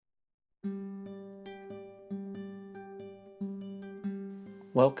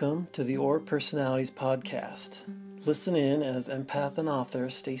Welcome to the Aura Personalities Podcast. Listen in as empath and author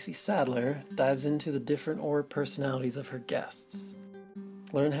Stacey Sadler dives into the different Aura personalities of her guests.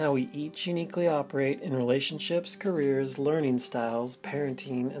 Learn how we each uniquely operate in relationships, careers, learning styles,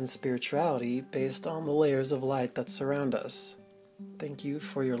 parenting, and spirituality based on the layers of light that surround us. Thank you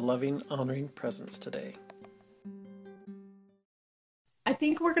for your loving, honoring presence today. I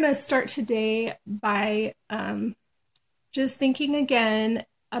think we're going to start today by just thinking again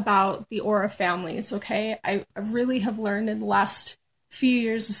about the Aura families, okay? I really have learned in the last few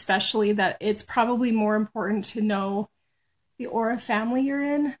years especially that it's probably more important to know the Aura family you're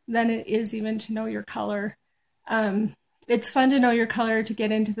in than it is even to know your color. It's fun to know your color, to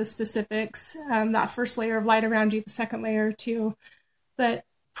get into the specifics, that first layer of light around you, the second layer too, but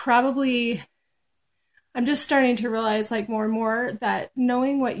probably I'm just starting to realize more and more that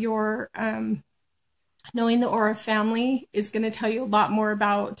knowing what your knowing the Aura family is going to tell you a lot more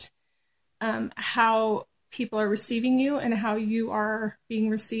about how people are receiving you and how you are being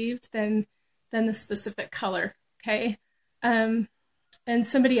received than the specific color. Okay. And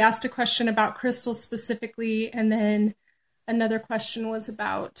somebody asked a question about crystals specifically, and then another question was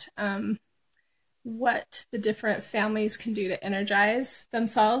about what the different families can do to energize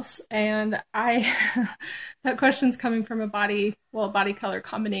themselves. And that question's coming from a body color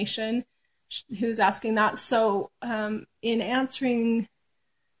combination who's asking that. So in answering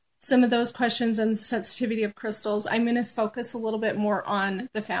some of those questions and the sensitivity of crystals, I'm going to focus a little bit more on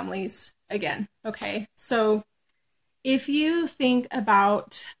the families again. Okay. So if you think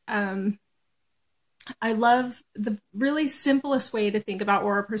about, I love the really simplest way to think about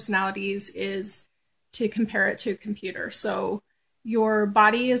Aura personalities is to compare it to a computer. So your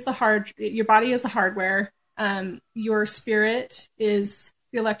body is the hardware. Your spirit is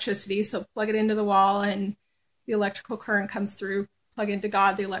the electricity. So plug it into the wall and the electrical current comes through. Plug into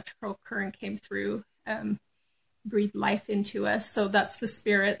God, the electrical current came through, breathed life into us. So that's the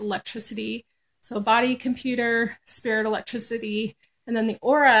spirit, electricity. So body, computer, spirit, electricity. And then the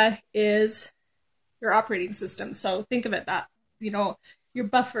aura is your operating system. So think of it that, your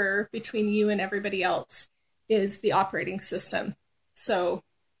buffer between you and everybody else is the operating system. So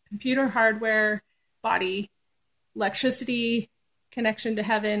computer, hardware, body, electricity, connection to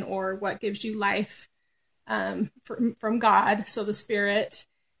heaven, or what gives you life from God, so the spirit.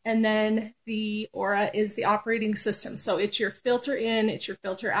 And then the aura is the operating system. So it's your filter in, it's your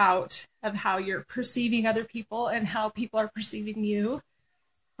filter out of how you're perceiving other people and how people are perceiving you.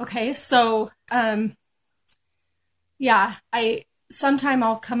 Okay, so sometime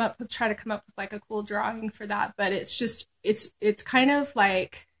I'll try to come up with a cool drawing for that, but it's kind of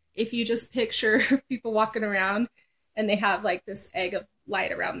like if you just picture people walking around and they have this egg of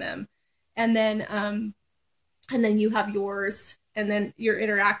light around them, and then you have yours, and then you're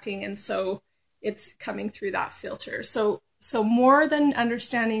interacting, and so it's coming through that filter. So more than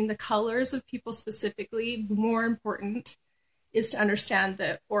understanding the colors of people specifically, more important is to understand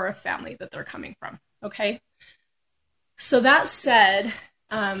the Aura family that they're coming from. Okay. So that said,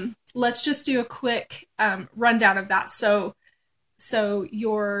 let's just do a quick rundown of that. So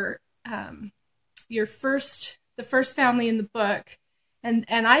the first family in the book, and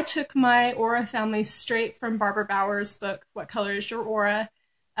I took my Aura family straight from Barbara Bauer's book, What Color is Your Aura?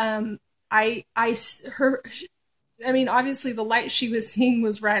 Obviously the light she was seeing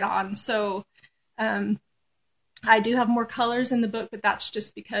was right on. So I do have more colors in the book, but that's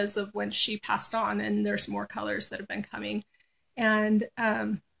just because of when she passed on, and there's more colors that have been coming, and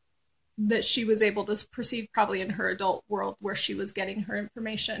that she was able to perceive probably in her adult world where she was getting her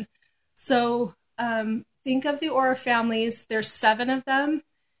information. So think of the Aura families. There's 7 of them.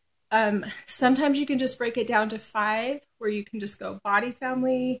 Sometimes you can just break it down to 5, where you can just go body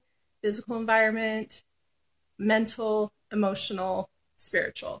family, physical environment, mental, emotional,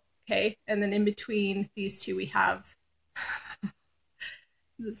 spiritual. Okay. And then in between these two, we have,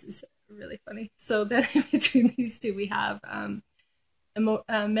 this is really funny. So then in between these two, we have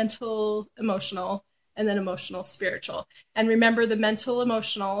mental, emotional, and then emotional, spiritual. And remember, the mental,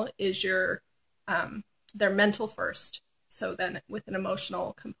 emotional is they're mental first. So then with an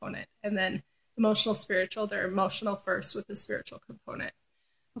emotional component, and then emotional, spiritual, they're emotional first with the spiritual component.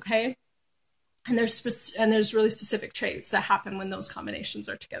 Okay. And there's really specific traits that happen when those combinations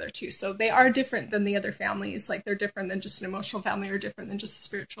are together too. So they are different than the other families. They're different than just an emotional family, or different than just a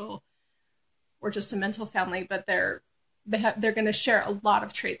spiritual or just a mental family, but they're going to share a lot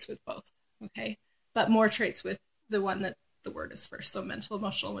of traits with both. Okay. But more traits with the one that the word is first. So mental,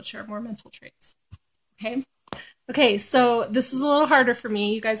 emotional would share more mental traits. Okay. Okay, so this is a little harder for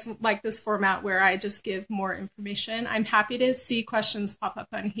me. You guys like this format where I just give more information. I'm happy to see questions pop up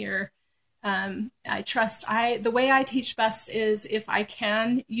on here. The way I teach best is if I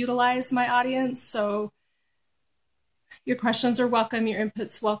can utilize my audience. So your questions are welcome, your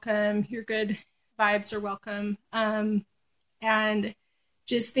input's welcome, your good vibes are welcome. And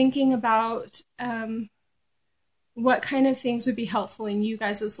just thinking about what kind of things would be helpful in you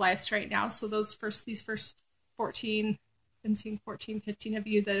guys' lives right now. So these first 14, been seeing 14, 15 of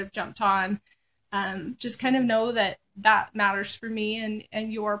you that have jumped on, just kind of know that matters for me,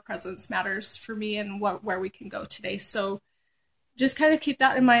 and your presence matters for me, and where we can go today. So just kind of keep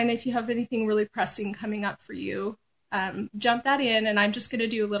that in mind. If you have anything really pressing coming up for you, jump that in, and I'm just going to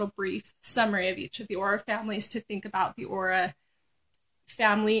do a little brief summary of each of the aura families to think about the aura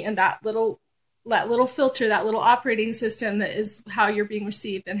family and that little filter, that little operating system that is how you're being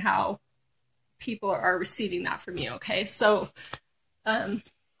received and how people are receiving that from you. Okay, so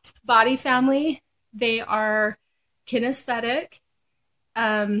body family, they are kinesthetic.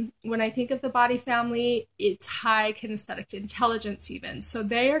 When I think of the body family, it's high kinesthetic intelligence even. So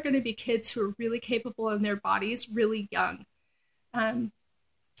they are going to be kids who are really capable in their bodies, really young.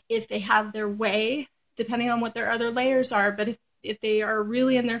 If they have their way, depending on what their other layers are, but if they are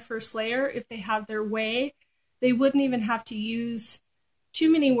really in their first layer, if they have their way, they wouldn't even have to use too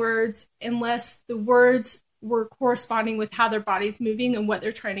many words unless the words were corresponding with how their body's moving and what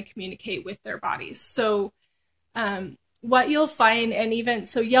they're trying to communicate with their bodies. So what you'll find, and even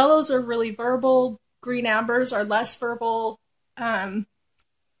so, yellows are really verbal, green ambers are less verbal,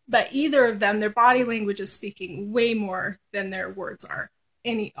 but either of them, their body language is speaking way more than their words are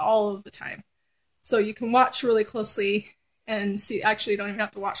all of the time. So you can watch really closely and see. Actually, you don't even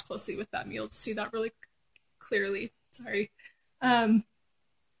have to watch closely with them. You'll see that really clearly. Sorry.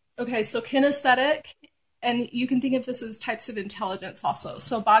 Okay, so kinesthetic, and you can think of this as types of intelligence also.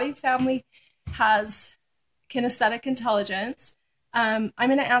 So body family has kinesthetic intelligence. I'm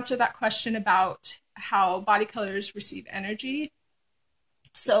going to answer that question about how body colors receive energy.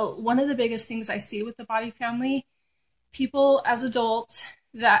 So one of the biggest things I see with the body family, people as adults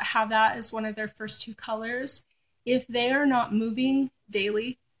that have that as one of their first two colors, if they are not moving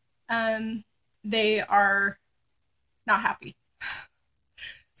daily, they are not happy.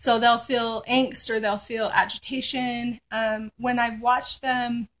 So they'll feel angst or they'll feel agitation. When I've watched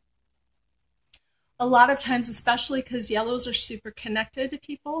them, a lot of times, especially because yellows are super connected to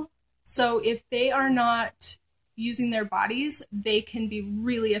people. So if they are not using their bodies, they can be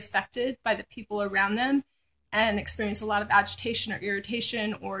really affected by the people around them and experience a lot of agitation or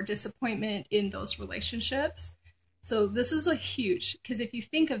irritation or disappointment in those relationships. So this is a huge, because if you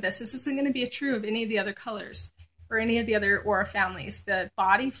think of this isn't going to be true of any of the other colors or any of the other aura families. The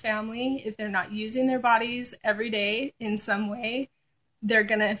body family, if they're not using their bodies every day in some way, they're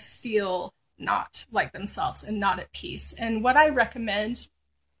going to feel not like themselves and not at peace. And what I recommend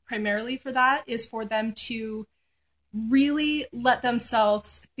primarily for that is for them to really let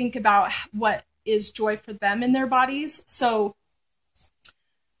themselves think about what is joy for them in their bodies. So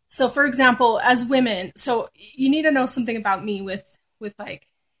for example, as women, so you need to know something about me with like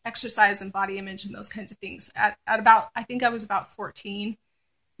exercise and body image and those kinds of things. At about, I think I was about 14,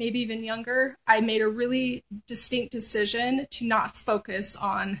 maybe even younger, I made a really distinct decision to not focus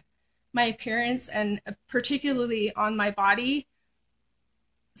on my appearance and particularly on my body.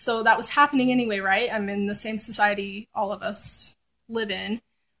 So that was happening anyway, right? I'm in the same society all of us live in.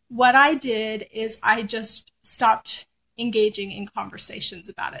 What I did is I just stopped engaging in conversations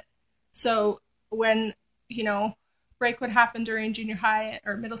about it. So when, break would happen during junior high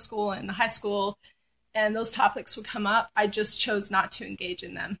or middle school and high school, and those topics would come up, I just chose not to engage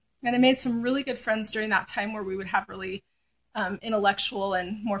in them. And I made some really good friends during that time where we would have really intellectual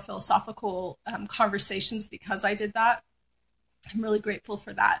and more philosophical conversations because I did that. I'm really grateful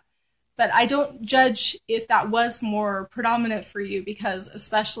for that. But I don't judge if that was more predominant for you, because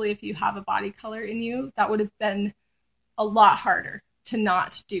especially if you have a body color in you, that would have been a lot harder to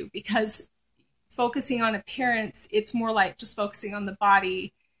not do, because focusing on appearance, it's more like just focusing on the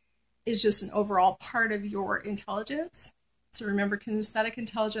body is just an overall part of your intelligence. So remember, kinesthetic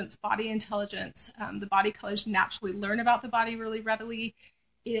intelligence, body intelligence, the body colors naturally learn about the body really readily.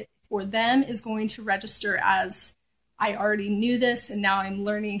 It, for them, is going to register as, I already knew this and now I'm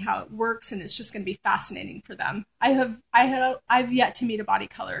learning how it works, and it's just going to be fascinating for them. I've yet to meet a body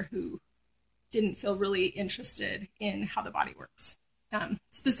color who didn't feel really interested in how the body works,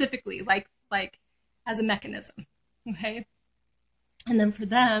 specifically like as a mechanism. Okay. And then for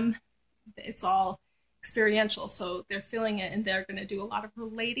them, it's all experiential. So they're feeling it and they're going to do a lot of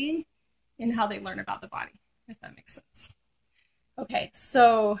relating in how they learn about the body. if that makes sense. Okay,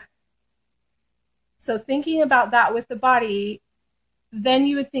 so thinking about that with the body, then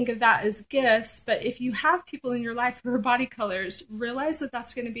you would think of that as gifts. But if you have people in your life who are body colors, realize that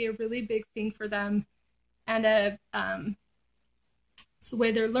that's going to be a really big thing for them, and it's the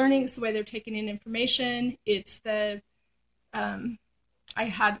way they're learning, it's the way they're taking in information. It's the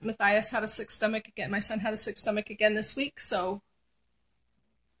Matthias had a sick stomach again. My son had a sick stomach again this week, so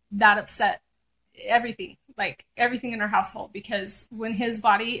that upset everything, like everything in our household, because when his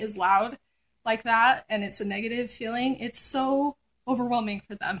body is loud like that and it's a negative feeling, it's so overwhelming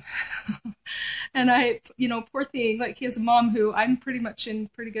for them. And poor thing, like he has a mom who I'm pretty much in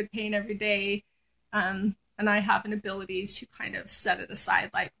pretty good pain every day. And I have an ability to kind of set it aside.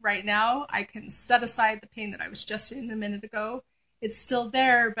 Like right now, I can set aside the pain that I was just in a minute ago. It's still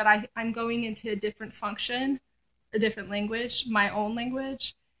there, but I'm going into a different function, a different language, my own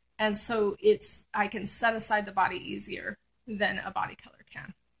language. And so I can set aside the body easier than a body color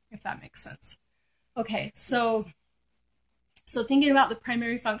can, if that makes sense. Okay, so thinking about the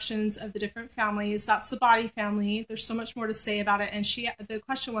primary functions of the different families, that's the body family. There's so much more to say about it. And the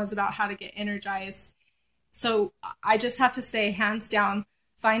question was about how to get energized. So I just have to say, hands down,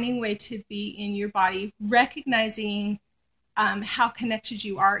 finding a way to be in your body, recognizing how connected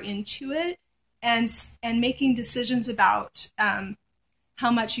you are into it, and making decisions about how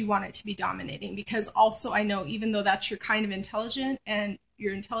much you want it to be dominating. Because also I know, even though that's your kind of intelligence and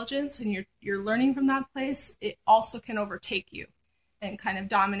you're learning from that place, it also can overtake you and kind of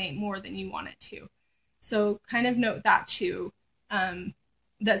dominate more than you want it to. So kind of note that too,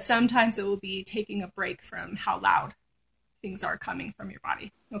 that sometimes it will be taking a break from how loud things are coming from your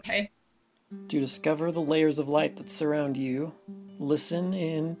body. Okay? To discover the layers of light that surround you, listen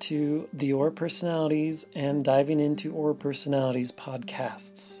in to the Aura Personalities and Diving into Aura Personalities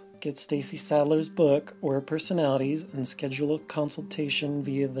podcasts. Get Stacy Sadler's book, Aura Personalities, and schedule a consultation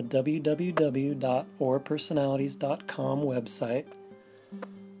via the www.aurapersonalities.com website,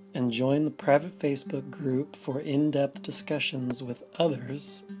 and join the private Facebook group for in-depth discussions with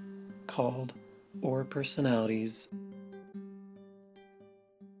others called Aura Personalities.